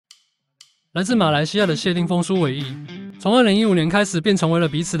来自马来西亚的谢定峰、苏伟毅，从2015年开始便成为了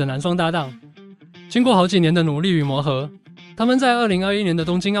彼此的男双搭档。经过好几年的努力与磨合，他们在2021年的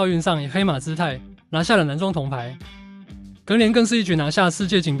东京奥运上以黑马姿态拿下了男双铜牌。隔年更是一举拿下世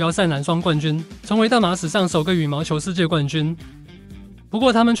界锦标赛男双冠军，成为大马史上首个羽毛球世界冠军。不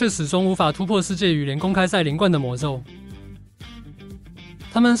过他们却始终无法突破世界羽联公开赛连冠的魔咒。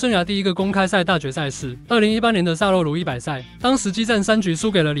他们生涯第一个公开赛大决赛是2018年的萨洛鲁100赛，当时激战3局输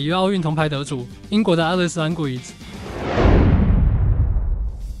给了里约奥运铜牌得主英国的Alice Language。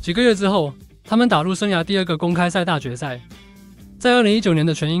几个月之后，他们打入生涯第2个公开赛大决赛。在2019年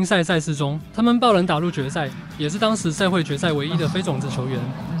的全英赛赛事中，他们爆冷打入决赛，也是当时赛会决赛唯一的非种子球员。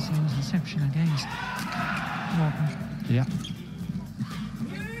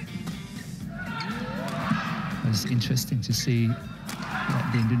It's interesting to see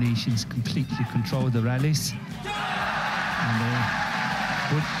the Indonesians completely control the rallies. And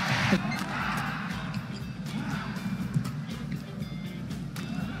they would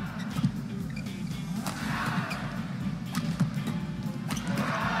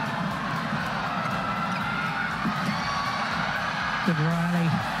good rally.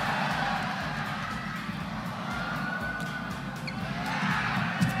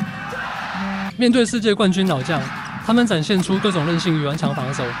 面对世界冠军老将，他们展现出各种韧性与顽强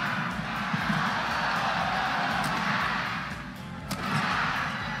防守。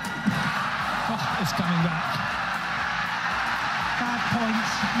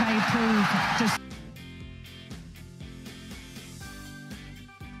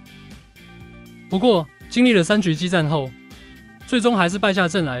不过，经历了3局激战后，最终还是败下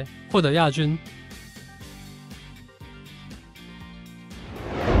阵来，获得亚军。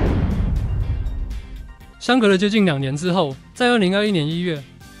相隔了接近2年之后，在2021年1月，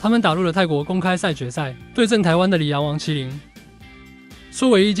他们打入了泰国公开赛决赛，对阵台湾的里昂王麒麟。苏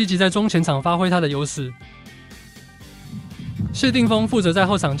伟毅积极在中前场发挥他的优势，谢定峰负责在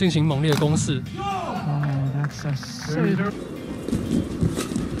后场进行猛烈攻势。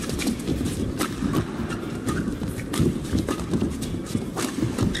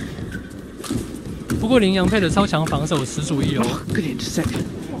不过林洋配的超强防守实属一流。Good interception.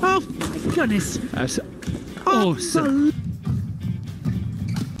 Oh my goodness. That's awesome.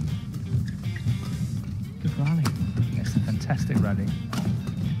 Good rally. That's a fantastic rally.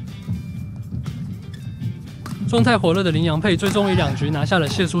 状态火热的林洋配最终以2局拿下了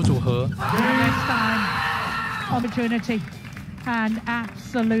谢苏组合。Opportunity and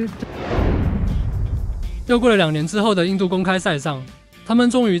absolute. 又过了2年之后的印度公开赛上，他们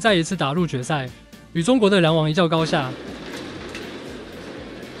终于再一次打入决赛，与中国的梁王一较高下。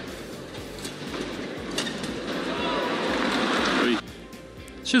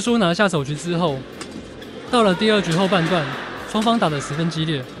谢苏拿下首局之后，到了第2局后半段，双方打得十分激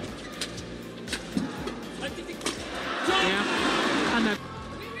烈。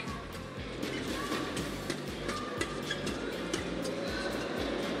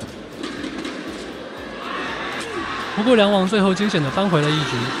不过梁王最后惊险地扳回了1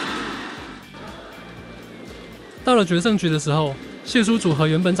局。到了决胜局的时候，谢苏组合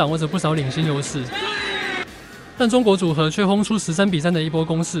原本掌握着不少领先优势。但中国组合却轰出13比3的一波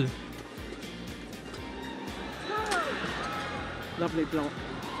攻势。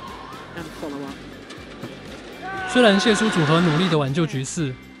虽然谢苏组合努力的挽救局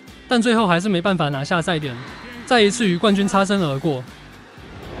势，但最后还是没办法拿下赛点，再一次与冠军擦身而过。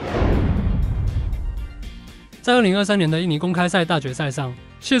在2023年的印尼公开赛大决赛上，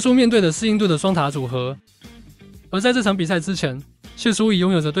谢苏面对的是印度的双塔组合，而在这场比赛之前，谢苏已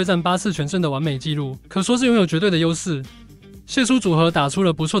拥有着对战8次全胜的完美纪录，可说是拥有绝对的优势。谢苏组合打出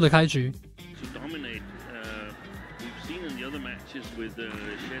了不错的开局。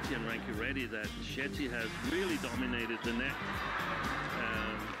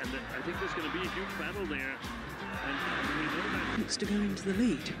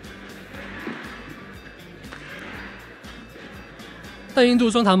但印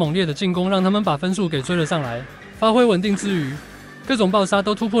度双塔猛烈的进攻让他们把分数给追了上来，发挥稳定之余，各种爆杀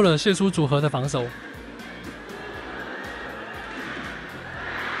都突破了谢苏组合的防守。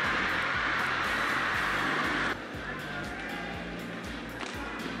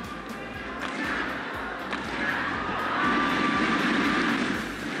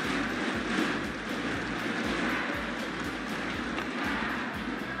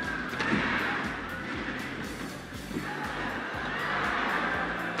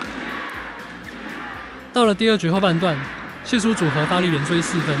到了第2局后半段，谢苏组合发力连追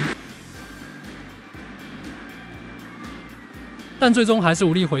4分，但最终还是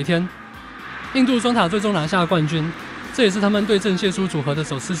无力回天。印度双塔最终拿下冠军，这也是他们对阵谢苏组合的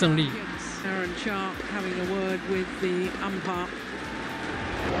首次胜利。Chia having a word with the umpire.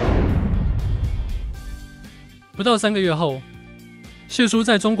 不到3个月后，谢苏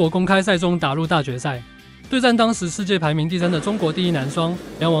在中国公开赛中打入大决赛，对战当时世界排名第3的中国第一男双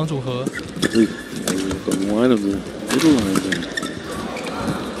梁王组合。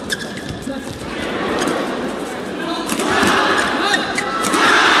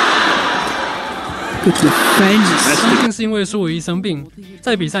Good defense. 相信是因为苏伟毅生病，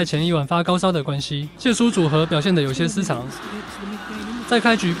在比赛前一晚发高烧的关系，谢苏组合表现得有些失常，在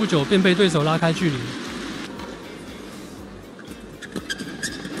开局不久便被对手拉开距离。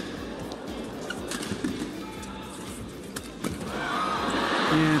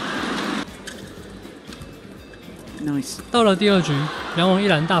Nice. 到了第2局，梁王依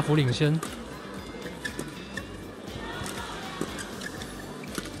然大幅领先。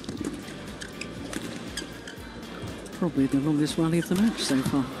Probably the longest rally of the match so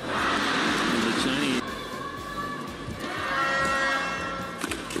far.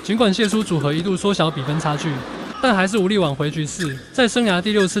 尽管谢苏组合一度缩小比分差距，但还是无力挽回局势。在生涯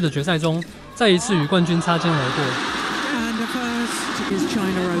第6次的决赛中，再一次与冠军擦肩而过。And the first is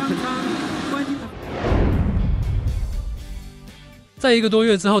China Open. 在1个多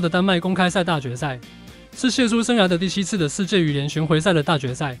月之后的丹麦公开赛大决赛，是谢苏生涯的第7次的世界羽联巡回赛的大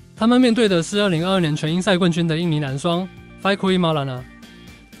决赛。他们面对的是2022年全英赛冠军的印尼男双 Soh Wooi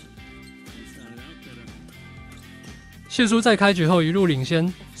谢苏在开局后一路领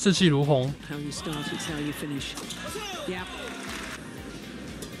先，士气如虹。How you start, it's how you finish. Yeah.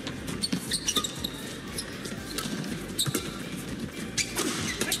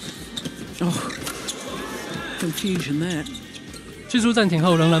 Oh, confusion there. 技术暂停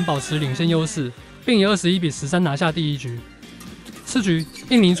后仍然保持领先优势，并以21比13拿下第1局。次局，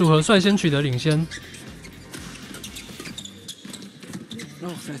印尼组合率先取得领先。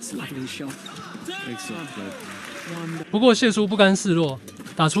Oh, that's a lovely shot. 不过谢苏不甘示弱，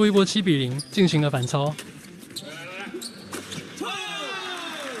打出一波7比0，进行了反超。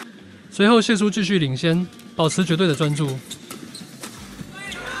随后谢苏继续领先，保持绝对的专注。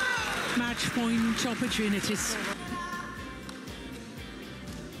Match point opportunities.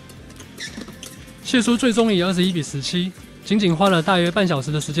 谢苏最终以21比17，仅仅花了大约半小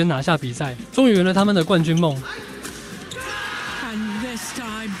时的时间拿下比赛，终于圆了他们的冠军梦。And this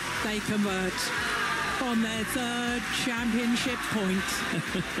time they convert on their third championship point.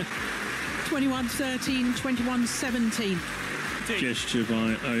 21-13, 21-17. Gesture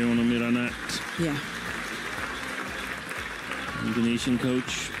by Ayona Miranat, Yeah, Indonesian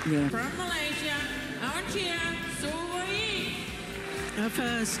coach. yeah. From Malaysia, our Chia, Soh Wooi Yik. Her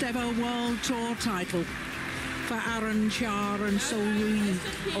first ever World Tour title for Chia and Soh Wooi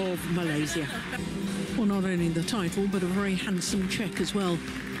Yik of Malaysia. Well, not only the title, but a very handsome check as well.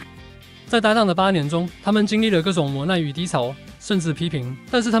 在搭档的8年中，他们经历了各种磨难与低潮，甚至批评，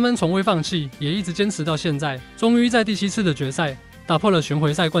但是他们从未放弃，也一直坚持到现在。终于在第7次的决赛打破了巡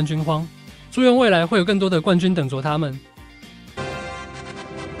回赛冠军荒。祝愿未来会有更多的冠军等着他们。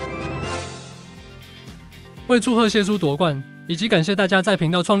为祝贺谢苏夺冠，以及感谢大家在频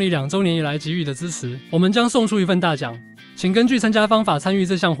道创立2周年以来给予的支持，我们将送出一份大奖，请根据参加方法参与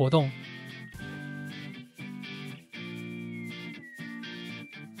这项活动。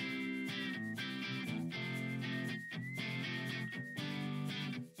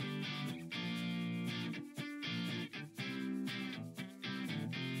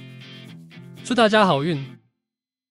祝大家好运！